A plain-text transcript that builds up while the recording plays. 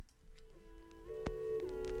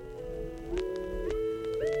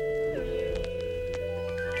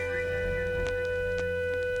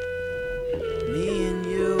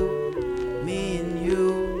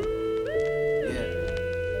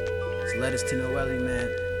Noelle, man.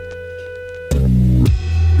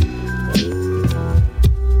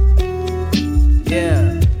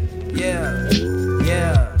 Yeah, yeah,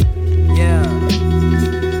 yeah, yeah.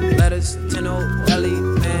 Letters to Noelle,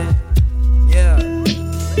 man. Yeah,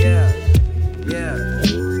 yeah, yeah.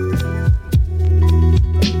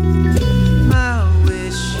 I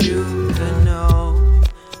wish you could know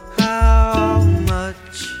how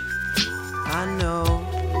much I know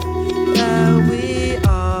that we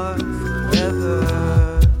are forever,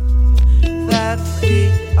 that we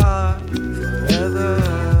are forever.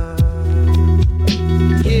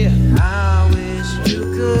 Yeah, I wish you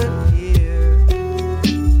could hear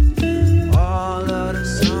all of the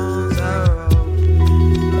songs I wrote.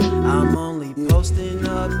 I'm only posting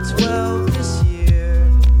up 12 this year,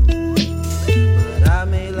 but I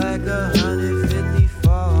made like 150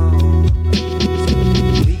 fall.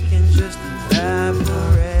 We can just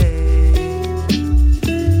evaporate.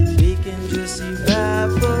 We can just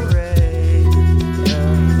evaporate.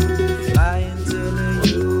 Yeah. Fly into the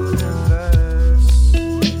universe.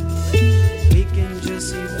 We can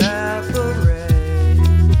just evaporate.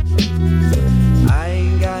 I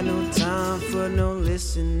ain't got no time for no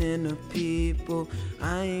listening to people.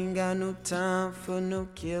 I ain't got no time for no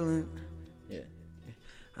killing. Yeah.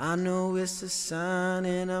 I know it's a sign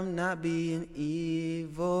and I'm not being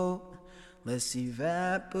evil. Let's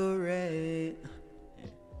evaporate.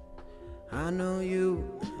 I know you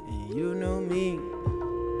and you know me.